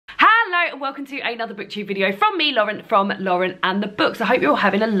Hello and welcome to another booktube video from me, Lauren, from Lauren and the Books. I hope you're all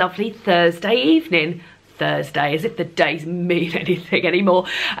having a lovely Thursday evening. Thursday, as if the days mean anything anymore.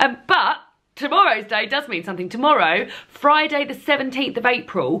 But tomorrow's day does mean something. Tomorrow, Friday the 17th of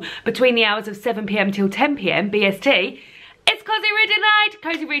April, between the hours of 7 PM till 10 PM BST, it's Cosy Reading Night.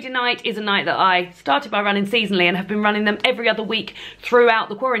 Cosy Reading Night is a night that I started by running seasonally and have been running them every other week throughout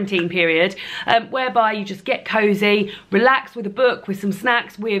the quarantine period, whereby you just get cozy, relax with a book, with some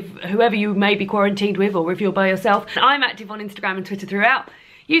snacks, with whoever you may be quarantined with, or if you're by yourself. I'm active on Instagram and Twitter throughout,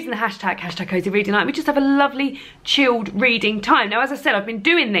 using the hashtag Cosy Reading Night. We just have a lovely chilled reading time. Now, as I said, I've been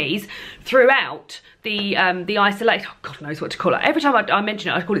doing these throughout the isolation. Oh, God knows what to call it. Every time I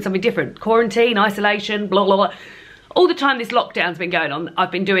mention it, I call it something different. Quarantine, isolation, blah, blah, blah. All the time this lockdown's been going on, I've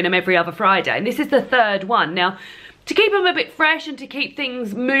been doing them every other Friday, and this is the third one. Now, to keep them a bit fresh and to keep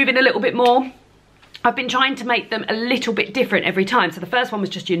things moving a little bit more, I've been trying to make them a little bit different every time. So the first one was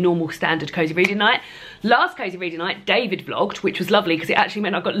just your normal standard Cosy Reading Night. Last Cosy Reading Night, David vlogged, which was lovely because it actually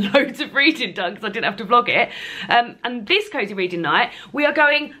meant I got loads of reading done because I didn't have to vlog it. And this Cosy Reading Night, we are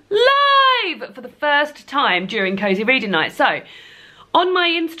going live for the first time during Cosy Reading Night. So, on my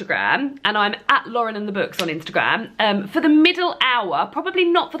Instagram, and I'm at Lauren and the Books on Instagram, for the middle hour, probably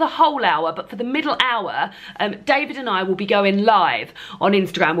not for the whole hour, but for the middle hour, David and I will be going live on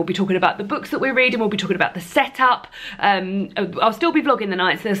Instagram. We'll be talking about the books that we're reading, we'll be talking about the setup. I'll still be vlogging the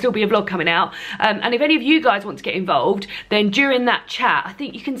nights, there'll still be a vlog coming out. And if any of you guys want to get involved, then during that chat, I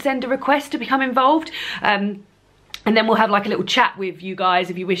think you can send a request to become involved. And then we'll have like a little chat with you guys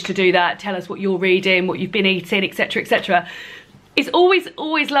if you wish to do that. Tell us what you're reading, what you've been eating, etc, etc. It's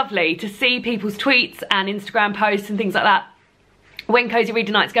always lovely to see people's tweets and Instagram posts and things like that when Cosy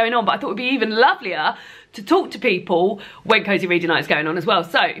Reading Night's going on, but I thought it would be even lovelier to talk to people when Cosy Reading Night's going on as well.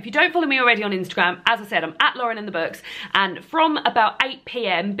 So if you don't follow me already on Instagram, as I said, I'm at Lauren and the Books, and from about 8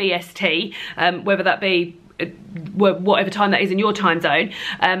 PM BST, whether that be whatever time that is in your time zone,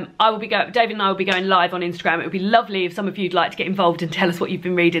 David and I will be going live on Instagram. It would be lovely if some of you'd like to get involved and tell us what you've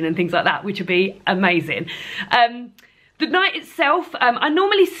been reading and things like that, which would be amazing. The night itself, I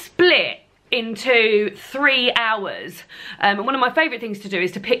normally split into 3 hours, and one of my favourite things to do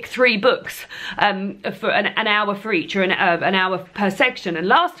is to pick 3 books for an hour for each, or an hour per section. And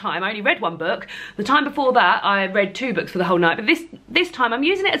last time I only read 1 book. The time before that I read 2 books for the whole night, but this time I'm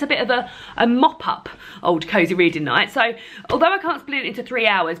using it as a bit of a mop-up old Cosy Reading Night. So although I can't split it into 3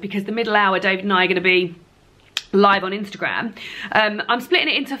 hours because the middle hour David and I are going to be live on Instagram, I'm splitting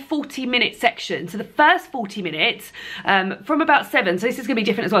it into 40-minute sections. So the first 40 minutes from about 7, so this is going to be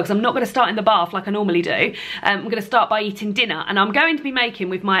different as well because I'm not going to start in the bath like I normally do. I'm going to start by eating dinner, and I'm going to be making,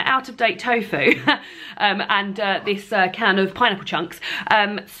 with my out-of-date tofu and this can of pineapple chunks,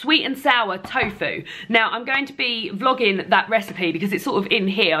 sweet and sour tofu. Now I'm going to be vlogging that recipe because it's sort of in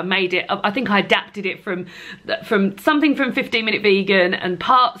here. I made it, I think I adapted it from something from 15 Minute Vegan and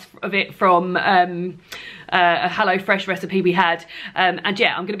parts of it from a HelloFresh recipe we had, and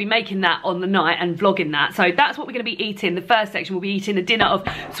yeah, I'm going to be making that on the night and vlogging that. So that's what we're going to be eating. The first section will be eating a dinner of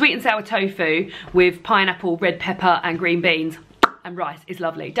sweet and sour tofu with pineapple, red pepper and green beans and rice. Is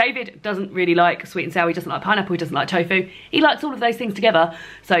lovely. David doesn't really like sweet and sour, he doesn't like pineapple, he doesn't like tofu, he likes all of those things together.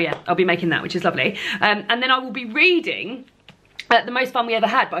 So yeah, I'll be making that, which is lovely. And then I will be reading The Most Fun We Ever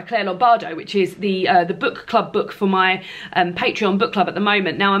Had by Claire Lombardo, which is the book club book for my Patreon book club at the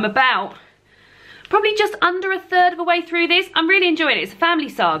moment. Now I'm about probably just under a third of the way through this. I'm really enjoying it. It's a family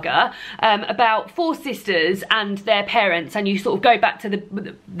saga about 4 sisters and their parents, and you sort of go back to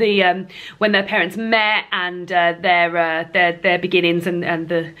the when their parents met and their beginnings and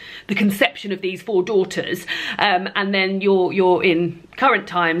the conception of these 4 daughters, and then you're in current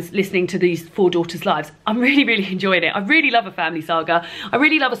times listening to these 4 daughters' lives. I'm really enjoying it. I really love a family saga. I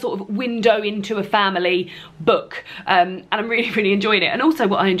really love a sort of window into a family book, and I'm really enjoying it. And also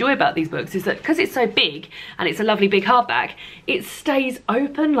what I enjoy about these books is that because it's so big and it's a lovely big hardback, it stays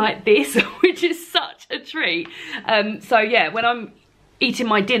open like this, which is such a treat. So yeah, when I'm eating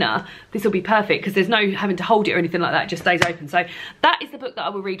my dinner, this will be perfect because there's no having to hold it or anything like that, it just stays open. So that is the book that I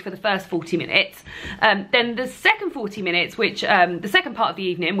will read for the first 40 minutes. Then the second 40 minutes, which the second part of the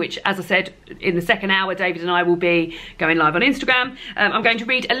evening, which as I said, in the second hour David and I will be going live on Instagram, I'm going to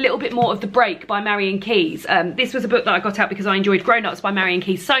read a little bit more of The Break by Marian Keyes. This was a book that I got out because I enjoyed Grown Ups by Marian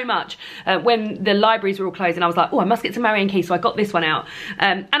Keyes so much. When the libraries were all closed and I was like, oh, I must get some Marian Keyes, so I got this one out.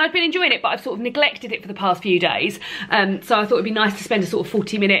 And I've been enjoying it, but I've sort of neglected it for the past few days. So I thought it'd be nice to spend a sort of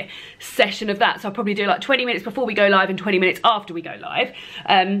 40-minute session of that. So I'll probably do like 20 minutes before we go live and 20 minutes after we go live.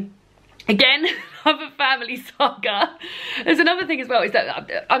 Again, another family saga. There's another thing as well, is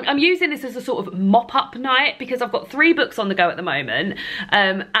that I'm using this as a sort of mop-up night because I've got 3 books on the go at the moment,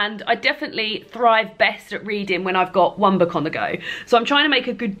 and I definitely thrive best at reading when I've got 1 book on the go. So I'm trying to make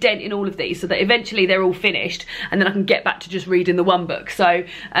a good dent in all of these so that eventually they're all finished and then I can get back to just reading the 1 book. So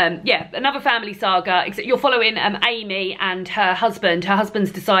yeah, another family saga, except you're following Amy and her husband. Her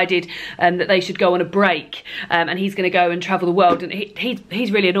husband's decided that they should go on a break, and he's going to go and travel the world, and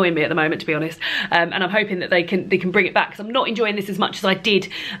he's really annoying me at the moment, to be honest, and I'm hoping that they can bring it back, because I'm not enjoying this as much as I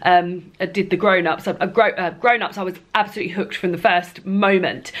did the Grown-Ups. Grown-Ups I was absolutely hooked from the first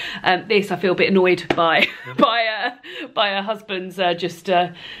moment. This I feel a bit annoyed by by her husband's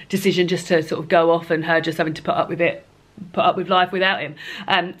decision just to sort of go off, and her just having to put up with life without him.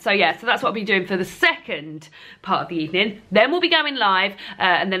 So yeah, so that's what I'll be doing for the second part of the evening. Then we'll be going live,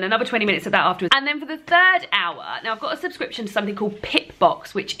 and then another 20 minutes of that afterwards. And then for the 3rd hour, now I've got a subscription to something called Pip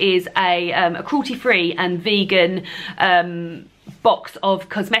Box, which is a cruelty-free and vegan box of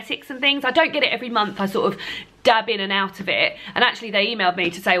cosmetics and things. I don't get it every month. I sort of dab in and out of it, and actually they emailed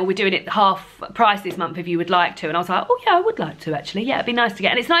me to say, oh, we're doing it half price this month if you would like to, and I was like, oh yeah, I would like to actually, yeah, it'd be nice to get.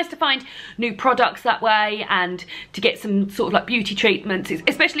 And it's nice to find new products that way and to get some sort of like beauty treatments,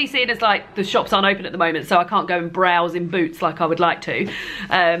 especially seeing as like the shops aren't open at the moment, so I can't go and browse in Boots like I would like to.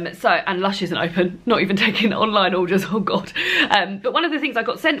 And Lush isn't open, not even taking online orders, oh god. But one of the things I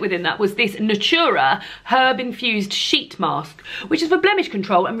got sent within that was this Natura herb infused sheet mask, which is for blemish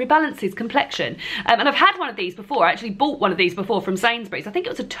control and rebalances complexion. And I've had one of these before. I actually bought one of these before from Sainsbury's. I think it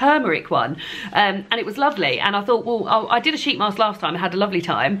was a turmeric one, and it was lovely, and I thought, well, I did a sheet mask last time and had a lovely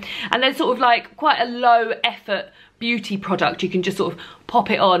time, and then sort of like quite a low effort beauty product. You can just sort of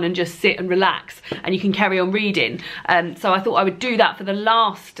pop it on and just sit and relax, and you can carry on reading. So I thought I would do that for the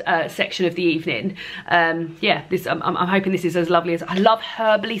last section of the evening. Yeah, this I'm hoping this is as lovely as I love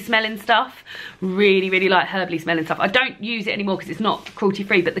herbally smelling stuff. Really like herbally smelling stuff. I don't use it anymore because it's not cruelty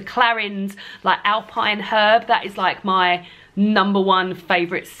free, but the Clarins like alpine herb, that is like my #1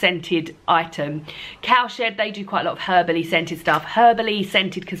 favourite scented item. Cowshed, they do quite a lot of herbally scented stuff. Herbally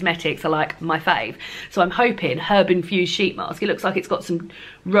scented cosmetics are like my fave. So I'm hoping herb infused sheet mask. It looks like it's got some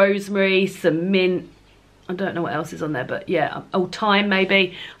rosemary, some mint, I don't know what else is on there, but yeah, old thyme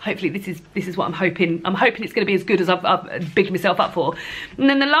maybe. Hopefully this is what I'm hoping. I'm hoping it's going to be as good as I've bigged myself up for. And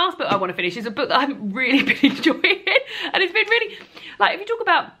then the last book I want to finish is a book that I haven't really been enjoying, and it's been really, like, if you talk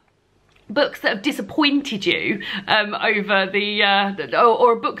about books that have disappointed you over the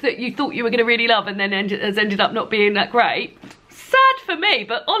or a book that you thought you were going to really love and then has ended up not being that great. Sad for me,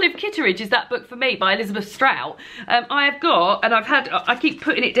 but Olive Kitteridge is that book for me, by Elizabeth Strout. I have got, and I keep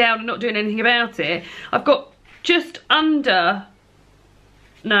putting it down and not doing anything about it. I've got just under,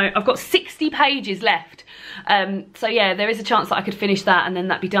 no, I've got 60 pages left. So yeah, there is a chance that I could finish that and then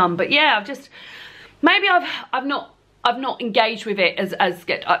that'd be done. But yeah, I've just, maybe I've not engaged with it as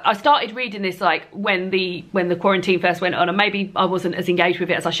I started reading this like when the quarantine first went on, and maybe I wasn't as engaged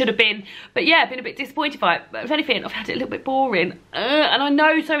with it as I should have been. But yeah, I've been a bit disappointed by it. But if anything, I've had it a little bit boring. And I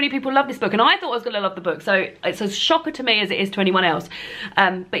know so many people love this book, and I thought I was going to love the book, so it's a shocker to me as it is to anyone else.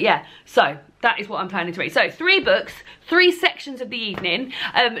 But yeah, so that is what I'm planning to read. So 3 books, 3 sections of the evening.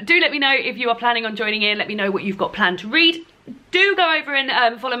 Do let me know if you are planning on joining in. Let me know what you've got planned to read. Do go over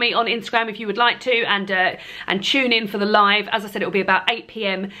and follow me on Instagram if you would like to, and tune in for the live. As I said, it will be about 8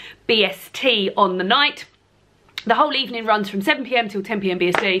 PM BST on the night. The whole evening runs from 7 PM till 10 PM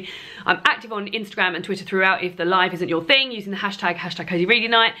BST. I'm active on Instagram and Twitter throughout if the live isn't your thing, using the hashtag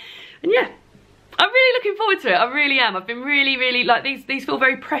 #CosyReadingNight. And yeah, I'm really looking forward to it. I really am. I've been really like, these feel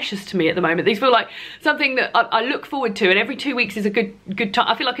very precious to me at the moment. These feel like something that I look forward to, and every 2 weeks is a good time.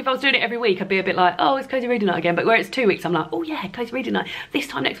 I feel like if I was doing it every week, I'd be a bit like, oh, it's Cozy Reading Night again. But where it's 2 weeks, I'm like, oh yeah, Cozy Reading Night. This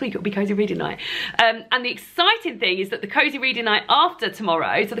time next week it'll be Cozy Reading Night. And the exciting thing is that the Cozy Reading Night after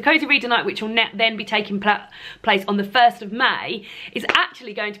tomorrow, so the Cozy Reading Night, which will then be taking place on the 1st of May, is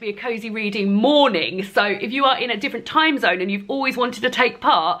actually going to be a Cozy Reading morning. So if you are in a different time zone and you've always wanted to take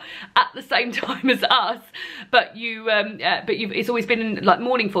part at the same time as us, but it's always been like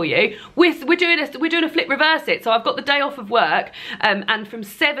morning for you, we're doing a flip reverse it. So I've got the day off of work, and from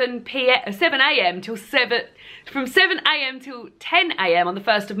 7 AM till 10 AM on the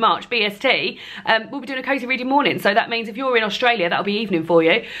 1st of March BST, we'll be doing a Cozy Reading morning. So that means if you're in Australia, that'll be evening for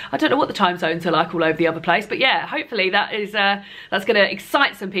you. I don't know what the time zones are like all over the other place, but yeah, hopefully that's going to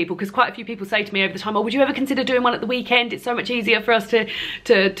excite some people, because quite a few people say to me over the time, oh, would you ever consider doing one at the weekend? It's so much easier for us to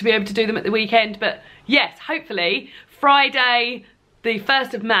be able to do them at the weekend. But yes, hopefully Friday the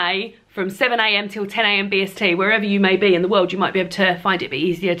 1st of May from 7 AM till 10 AM BST. Wherever you may be in the world, you might be able to find it a bit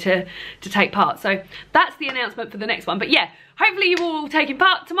easier to take part. So that's the announcement for the next one. But yeah, hopefully you all taking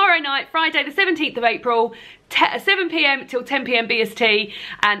part tomorrow night, Friday the 17th of April, 7 PM till 10 PM BST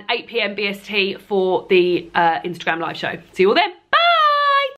and 8 PM BST for the Instagram live show. See you all then.